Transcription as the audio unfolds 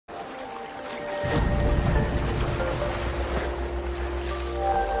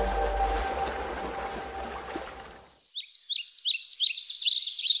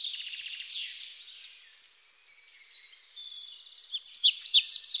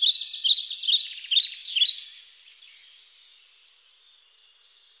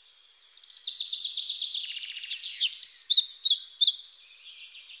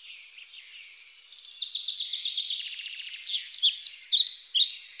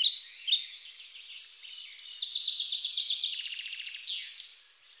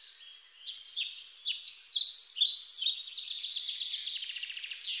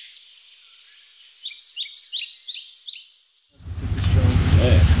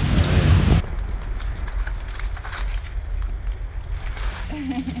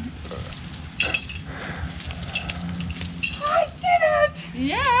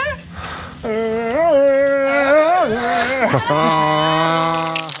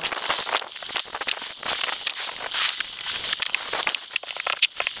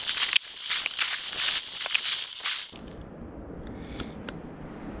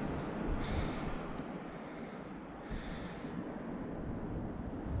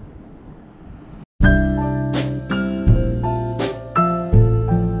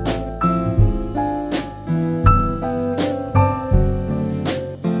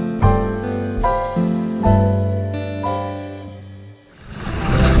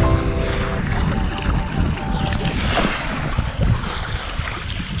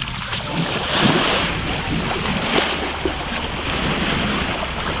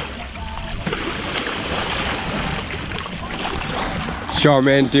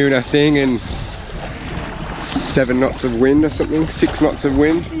Charmaine doing her thing in 7 knots of wind or something, 6 knots of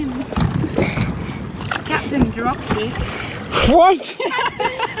wind. Captain dropkick. What?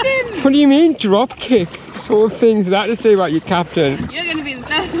 What do you mean drop kick? Sort of things that to say about your captain. You're going to be the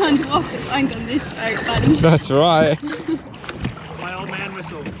first one to walk the plank on this boat, buddy. That's right. My old man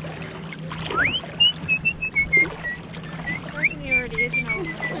whistle. I reckon he already is an old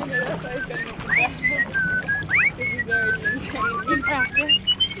man. I know, that's why he's going to be careful. Because he's already in training in practice.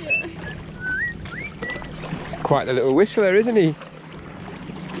 Yeah. He's quite a little whistler, isn't he?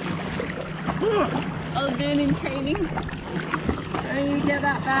 Old man in training. Don't you get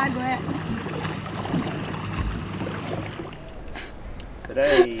that bag wet.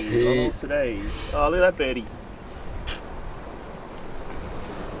 Today, not all today. Oh, look at that birdie.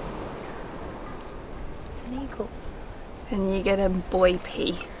 It's an eagle. And you get a boy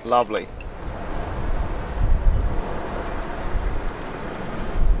pea. Lovely.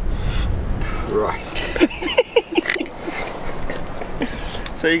 Christ.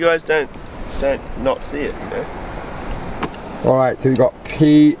 So you guys don't not see it, you know? Alright, so we got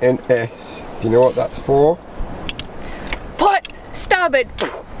P and S. Do you know what that's for? Port! Starboard!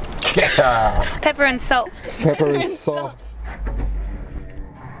 Yeah. Pepper and salt. Pepper and salt.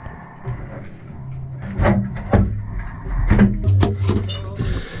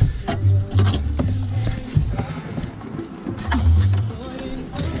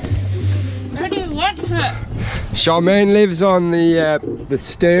 How do you want her? Charmaine lives on the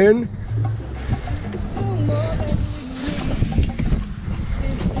stern.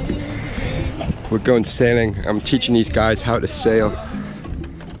 We're going sailing. I'm teaching these guys how to sail.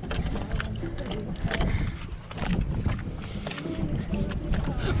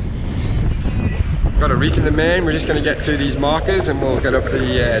 Got a reef in the main. We're just going to get through these markers and we'll get up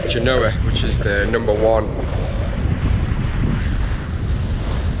the Genoa, which is the #1.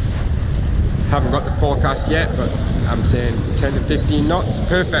 Haven't got the forecast yet, but I'm saying 10 to 15 knots.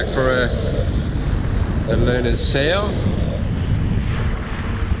 Perfect for a learner's sail.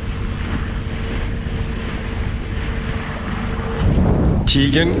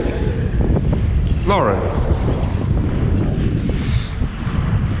 Tegan, Lauren.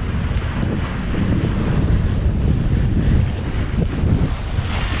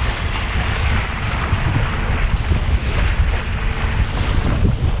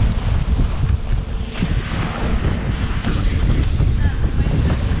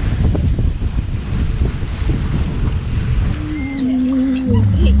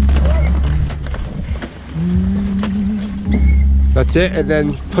 That's it, and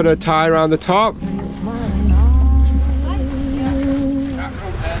then put a tie around the top.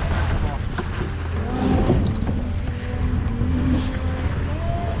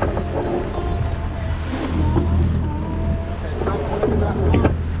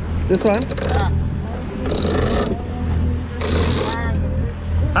 This one?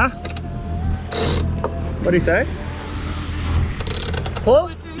 Huh? What do you say? Pull?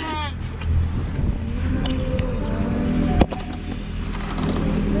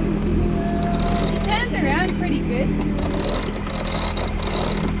 Around pretty good.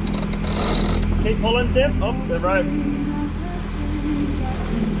 Keep pulling, Tim. Oh, the rope.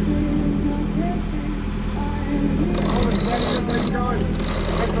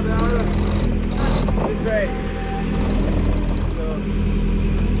 This way.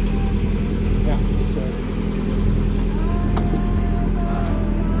 Yeah, this way.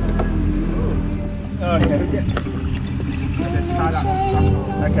 Oh, okay.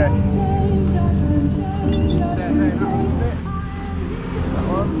 Okay.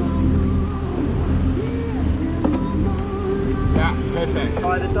 Yeah, perfect.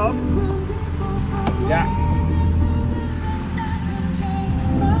 Tie this off. Yeah.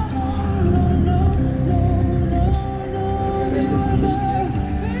 And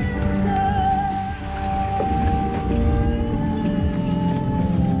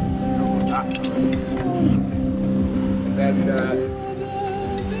then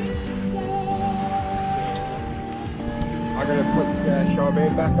I'm going to put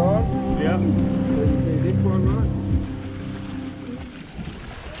Charmaine back on. Yeah. So you do this one, right?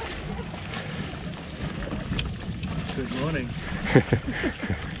 Good morning.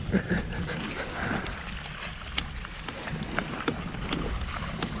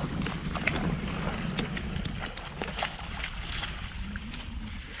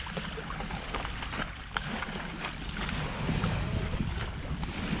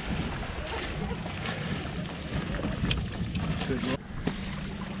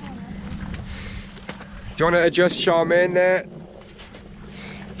 Do you want to adjust Charmaine there,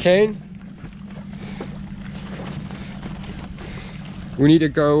 Kane? We need to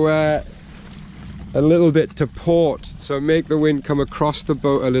go a little bit to port, so make the wind come across the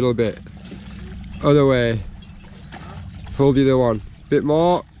boat a little bit. Other way. Pull the other one. Bit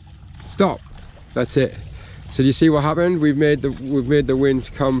more. Stop. That's it. So do you see what happened? We've made the winds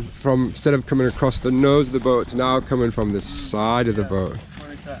come from, instead of coming across the nose of the boat, it's now coming from the side of the boat.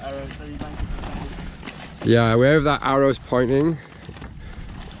 Yeah, wherever that arrow's pointing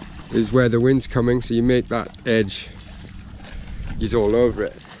is where the wind's coming, so you make that edge. He's all over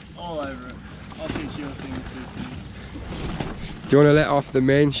it. All over it. I'll teach you a thing or two soon. Do you want to let off the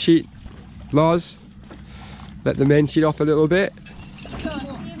main sheet, Loz? Let the main sheet off a little bit.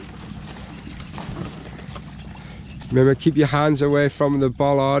 Remember, keep your hands away from the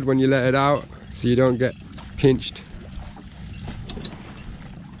bollard when you let it out, so you don't get pinched.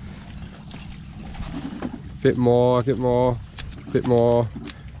 Bit more, bit more, bit more.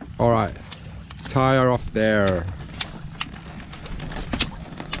 All right, tie her off there.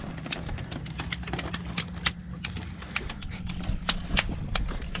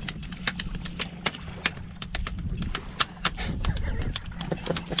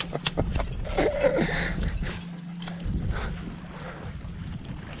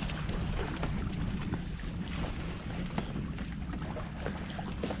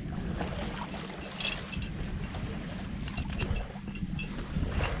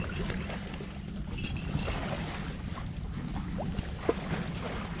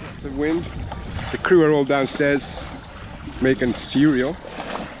 The wind. The crew are all downstairs making cereal.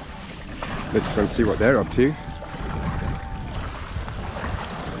 Let's go and see what they're up to.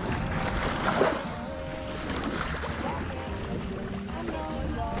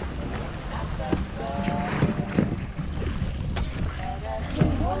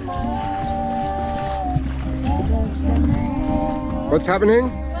 What's happening?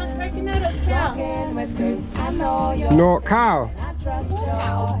 No cow.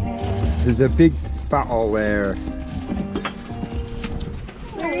 There's a big battle there.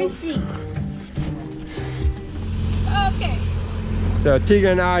 Where is she? Okay. So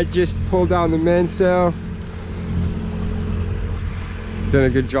Tegan and I just pulled down the mainsail. Done a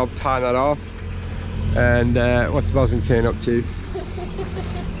good job tying that off. And what's Loz and Kane up to?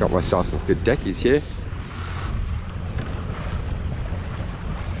 Got myself some good deckies here.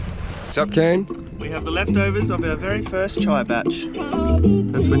 What's up, Kane? We have the leftovers of our very first chai batch.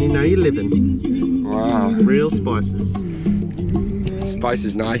 That's when you know you're living. Wow. Real spices. Spice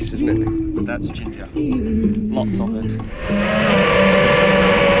is nice, isn't it? That's ginger. Lots of it.